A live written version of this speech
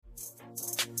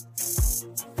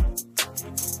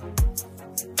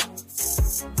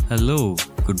Hello,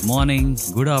 good morning,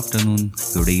 good afternoon,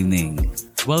 good evening.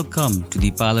 Welcome to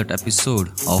the pilot episode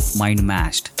of Mind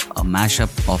Mashed, a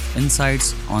mashup of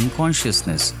insights on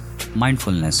consciousness,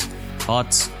 mindfulness,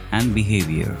 thoughts, and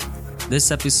behavior.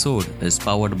 This episode is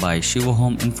powered by Shiva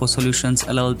Home Info Solutions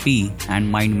LLP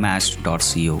and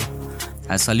mindmashed.co.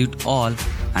 I salute all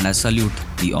and I salute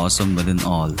the awesome within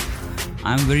all.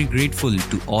 I am very grateful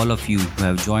to all of you who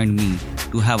have joined me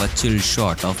to have a chill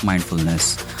shot of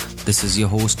mindfulness. This is your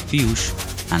host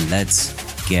Piyush and let's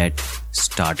get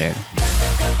started.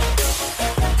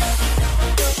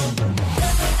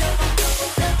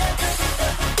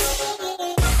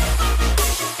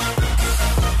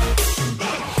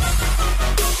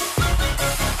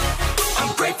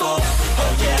 I'm grateful,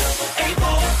 oh yeah,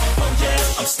 able, oh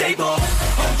yeah, I'm stable,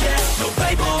 oh yeah, no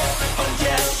label, oh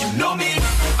yeah, you know me,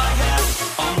 I have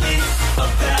only a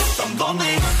path, I'm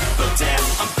lonely, but damn,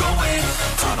 I'm going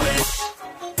to win.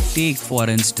 Take for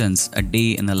instance a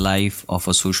day in the life of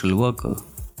a social worker.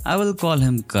 I will call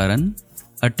him Karan.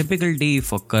 A typical day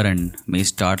for Karan may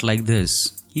start like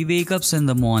this. He wakes up in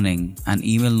the morning, an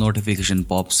email notification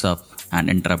pops up and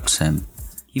interrupts him.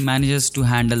 He manages to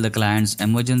handle the client's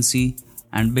emergency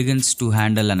and begins to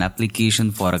handle an application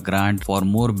for a grant for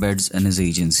more beds in his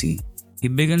agency. He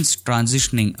begins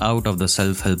transitioning out of the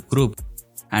self-help group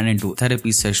and into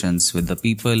therapy sessions with the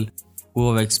people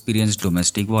who have experienced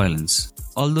domestic violence.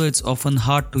 Although it's often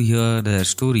hard to hear their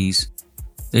stories,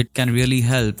 it can really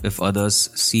help if others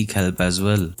seek help as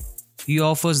well. He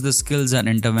offers the skills and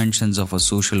interventions of a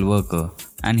social worker,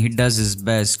 and he does his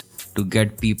best to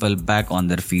get people back on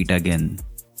their feet again.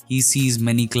 He sees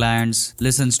many clients,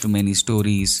 listens to many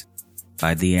stories.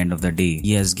 By the end of the day,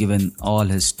 he has given all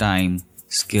his time,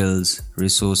 skills,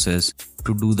 resources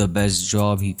to do the best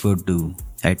job he could do.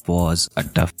 It was a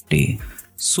tough day.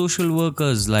 Social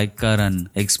workers like Karan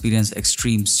experience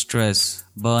extreme stress,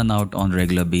 burnout on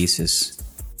regular basis.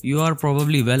 You are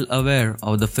probably well aware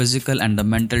of the physical and the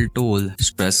mental toll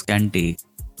stress can take.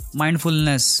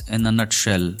 Mindfulness, in a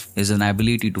nutshell, is an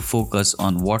ability to focus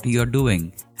on what you are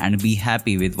doing and be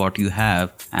happy with what you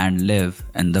have and live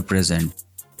in the present.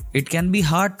 It can be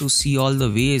hard to see all the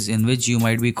ways in which you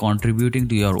might be contributing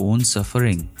to your own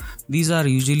suffering. These are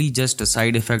usually just a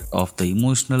side effect of the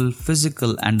emotional,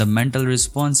 physical, and the mental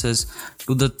responses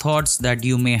to the thoughts that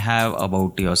you may have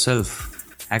about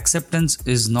yourself. Acceptance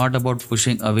is not about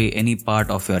pushing away any part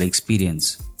of your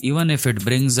experience, even if it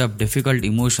brings up difficult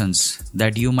emotions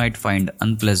that you might find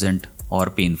unpleasant or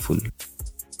painful.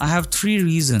 I have 3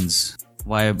 reasons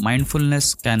why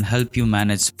mindfulness can help you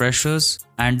manage pressures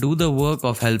and do the work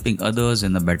of helping others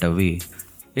in a better way.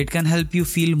 It can help you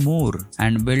feel more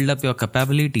and build up your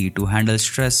capability to handle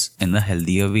stress in a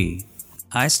healthier way.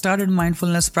 I started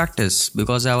mindfulness practice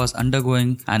because I was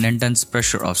undergoing an intense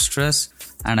pressure of stress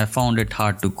and I found it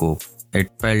hard to cope.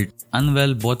 It felt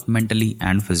unwell both mentally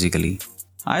and physically.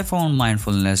 I found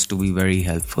mindfulness to be very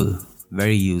helpful,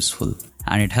 very useful,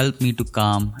 and it helped me to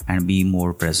calm and be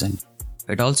more present.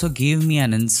 It also gave me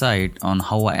an insight on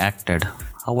how I acted,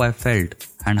 how I felt,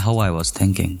 and how I was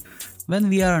thinking. When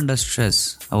we are under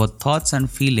stress, our thoughts and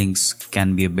feelings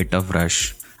can be a bit of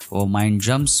rush. Our mind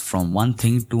jumps from one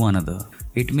thing to another.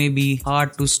 It may be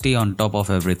hard to stay on top of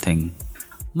everything.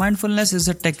 Mindfulness is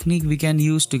a technique we can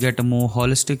use to get a more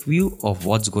holistic view of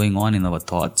what's going on in our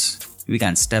thoughts. We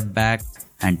can step back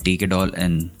and take it all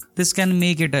in. This can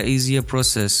make it an easier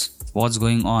process what's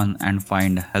going on and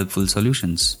find helpful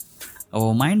solutions.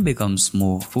 Our mind becomes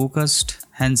more focused,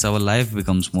 hence our life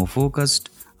becomes more focused.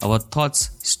 Our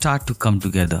thoughts start to come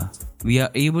together. We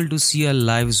are able to see our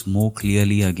lives more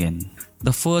clearly again.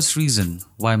 The first reason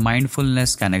why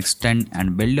mindfulness can extend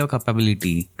and build your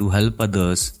capability to help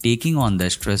others taking on their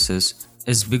stresses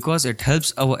is because it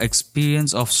helps our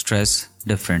experience of stress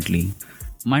differently.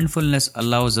 Mindfulness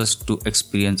allows us to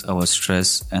experience our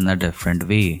stress in a different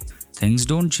way. Things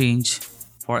don't change.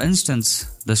 For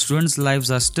instance, the students'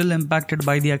 lives are still impacted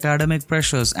by the academic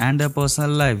pressures and their personal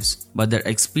lives, but their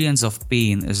experience of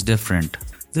pain is different.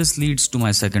 This leads to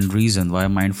my second reason why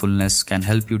mindfulness can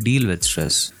help you deal with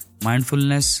stress.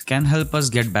 Mindfulness can help us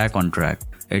get back on track.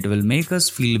 It will make us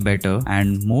feel better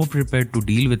and more prepared to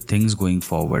deal with things going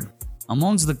forward.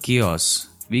 Amongst the chaos,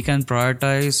 we can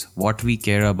prioritize what we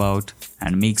care about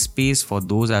and make space for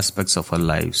those aspects of our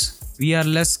lives. We are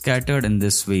less scattered in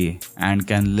this way and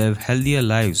can live healthier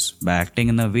lives by acting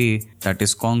in a way that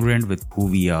is congruent with who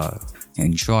we are.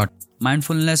 In short,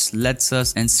 mindfulness lets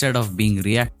us, instead of being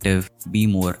reactive, be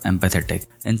more empathetic.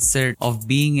 Instead of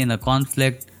being in a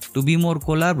conflict, to be more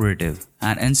collaborative.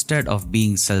 And instead of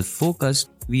being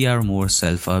self-focused, we are more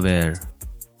self-aware.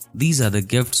 These are the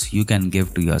gifts you can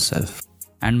give to yourself.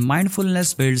 And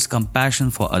mindfulness builds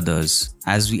compassion for others.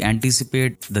 As we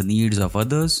anticipate the needs of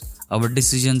others, our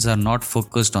decisions are not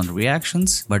focused on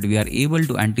reactions, but we are able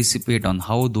to anticipate on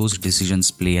how those decisions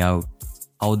play out,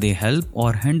 how they help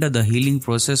or hinder the healing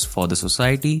process for the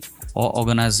society or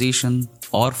organization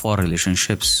or for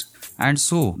relationships. And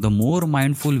so, the more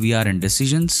mindful we are in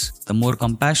decisions, the more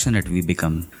compassionate we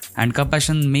become. And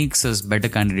compassion makes us better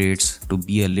candidates to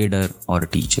be a leader or a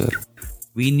teacher.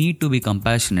 We need to be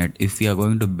compassionate if we are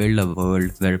going to build a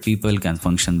world where people can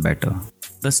function better.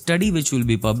 The study, which will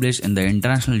be published in the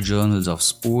International Journals of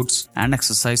Sports and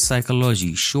Exercise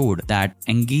Psychology, showed that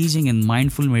engaging in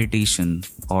mindful meditation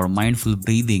or mindful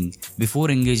breathing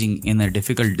before engaging in a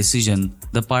difficult decision,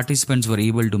 the participants were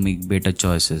able to make better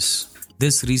choices.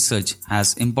 This research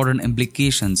has important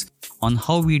implications on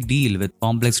how we deal with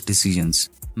complex decisions.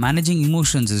 Managing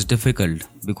emotions is difficult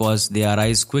because they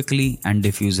arise quickly and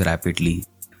diffuse rapidly.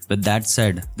 With that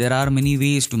said, there are many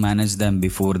ways to manage them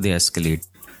before they escalate.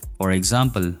 For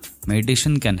example,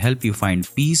 meditation can help you find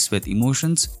peace with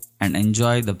emotions and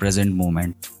enjoy the present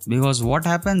moment. Because what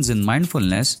happens in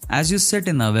mindfulness, as you sit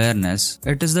in awareness,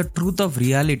 it is the truth of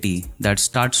reality that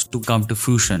starts to come to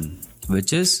fruition,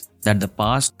 which is that the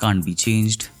past can't be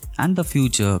changed and the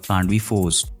future can't be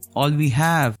forced. All we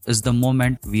have is the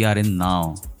moment we are in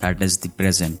now, that is the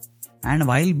present. And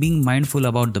while being mindful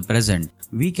about the present,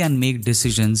 we can make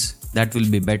decisions that will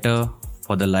be better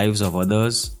for the lives of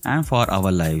others and for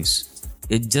our lives.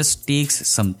 It just takes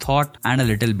some thought and a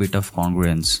little bit of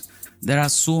congruence. There are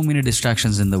so many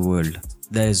distractions in the world.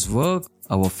 There is work,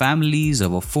 our families,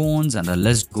 our phones, and the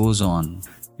list goes on.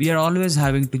 We are always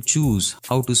having to choose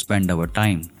how to spend our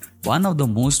time. One of the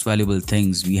most valuable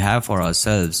things we have for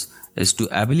ourselves is the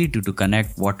ability to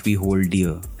connect what we hold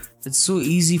dear. It's so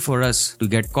easy for us to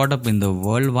get caught up in the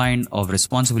whirlwind of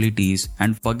responsibilities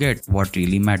and forget what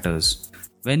really matters.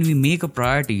 When we make a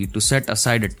priority to set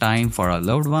aside a time for our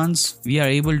loved ones, we are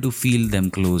able to feel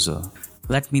them closer.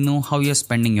 Let me know how you're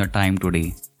spending your time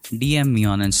today. DM me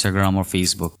on Instagram or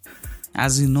Facebook.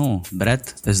 As you know,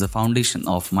 breath is the foundation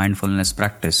of mindfulness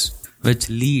practice, which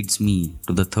leads me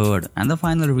to the third and the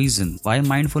final reason why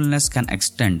mindfulness can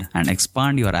extend and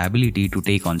expand your ability to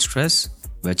take on stress,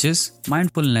 which is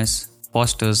mindfulness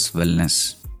fosters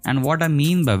wellness. And what I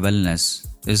mean by wellness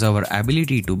is our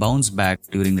ability to bounce back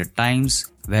during the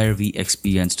times where we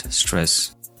experienced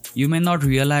stress. You may not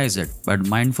realize it, but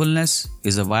mindfulness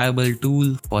is a viable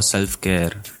tool for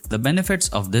self-care. The benefits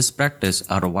of this practice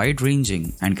are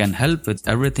wide-ranging and can help with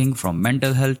everything from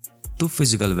mental health to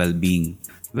physical well-being.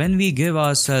 When we give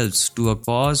ourselves to a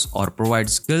cause or provide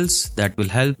skills that will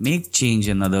help make change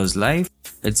in others' life,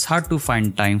 it's hard to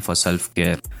find time for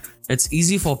self-care. It's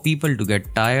easy for people to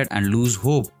get tired and lose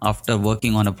hope after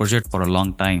working on a project for a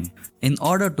long time. In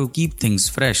order to keep things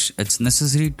fresh, it's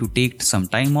necessary to take some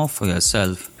time off for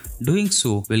yourself. Doing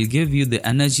so will give you the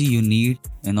energy you need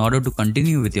in order to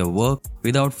continue with your work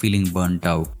without feeling burnt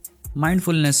out.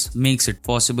 Mindfulness makes it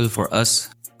possible for us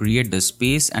to create the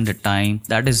space and the time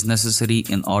that is necessary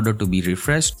in order to be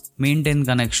refreshed, maintain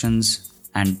connections,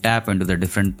 and tap into the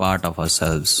different part of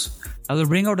ourselves. I will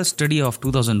bring out a study of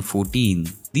 2014.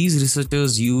 These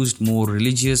researchers used more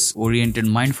religious-oriented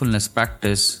mindfulness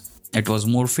practice. It was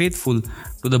more faithful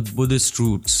to the Buddhist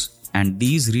roots. And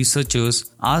these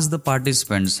researchers asked the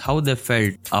participants how they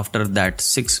felt after that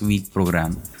 6-week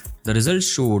program. The results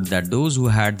showed that those who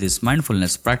had this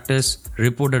mindfulness practice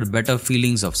reported better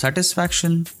feelings of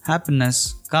satisfaction,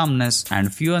 happiness, calmness,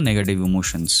 and fewer negative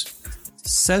emotions.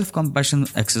 Self-compassion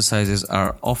exercises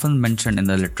are often mentioned in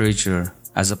the literature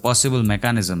as a possible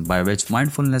mechanism by which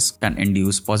mindfulness can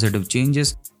induce positive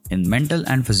changes in mental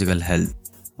and physical health.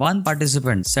 One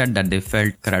participant said that they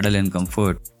felt cradle in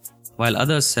comfort, while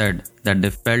others said that they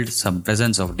felt some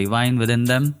presence of divine within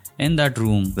them in that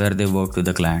room where they worked with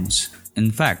the clients.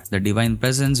 In fact, the divine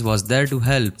presence was there to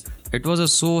help. It was a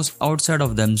source outside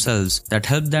of themselves that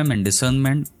helped them in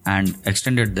discernment and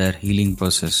extended their healing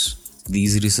process.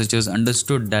 These researchers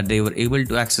understood that they were able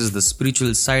to access the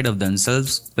spiritual side of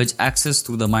themselves, which access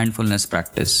through the mindfulness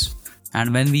practice.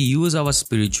 And when we use our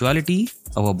spirituality,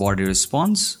 our body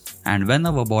responds. And when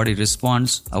our body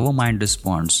responds, our mind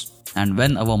responds. And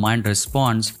when our mind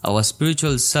responds, our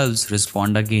spiritual selves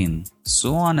respond again.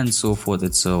 So on and so forth,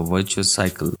 it's a virtuous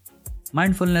cycle.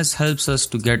 Mindfulness helps us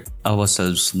to get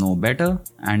ourselves know better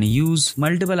and use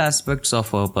multiple aspects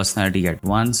of our personality at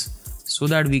once so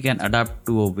that we can adapt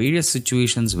to our various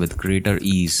situations with greater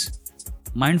ease.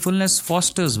 Mindfulness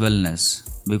fosters wellness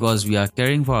because we are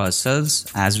caring for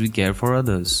ourselves as we care for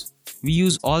others. We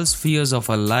use all spheres of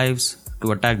our lives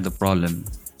to attack the problem.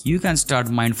 You can start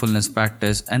mindfulness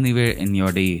practice anywhere in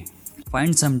your day.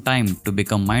 Find some time to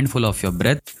become mindful of your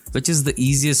breath, which is the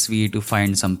easiest way to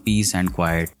find some peace and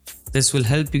quiet. This will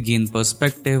help you gain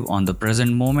perspective on the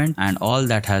present moment and all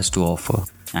that has to offer,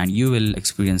 and you will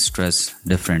experience stress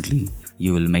differently.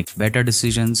 You will make better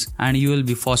decisions and you will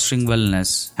be fostering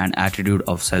wellness and attitude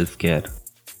of self-care.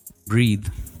 Breathe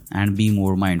and be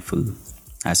more mindful.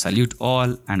 I salute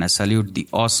all and I salute the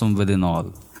awesome within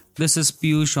all. This is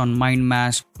Piyush on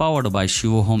MindMash, powered by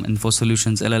Shiva Home Info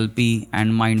Solutions LLP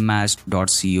and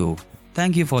mindmash.co.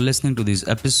 Thank you for listening to this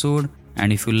episode,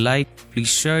 and if you like, please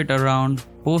share it around,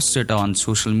 post it on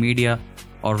social media,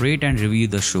 or rate and review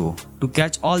the show. To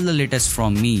catch all the latest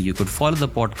from me, you could follow the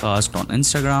podcast on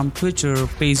Instagram, Twitter,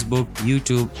 Facebook,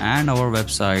 YouTube, and our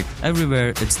website. Everywhere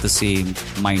it's the same,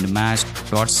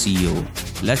 mindmash.co.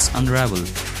 Let's unravel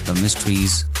the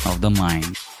mysteries of the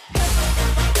mind.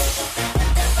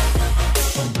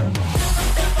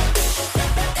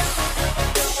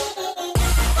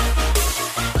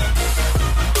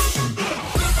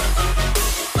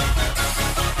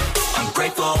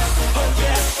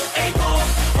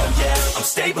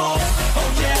 Stable, oh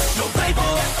yeah, no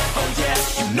label, oh yeah,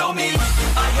 you know me.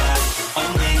 I have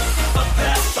only a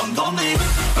path, I'm lonely,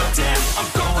 but damn, I'm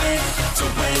going to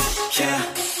win,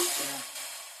 yeah.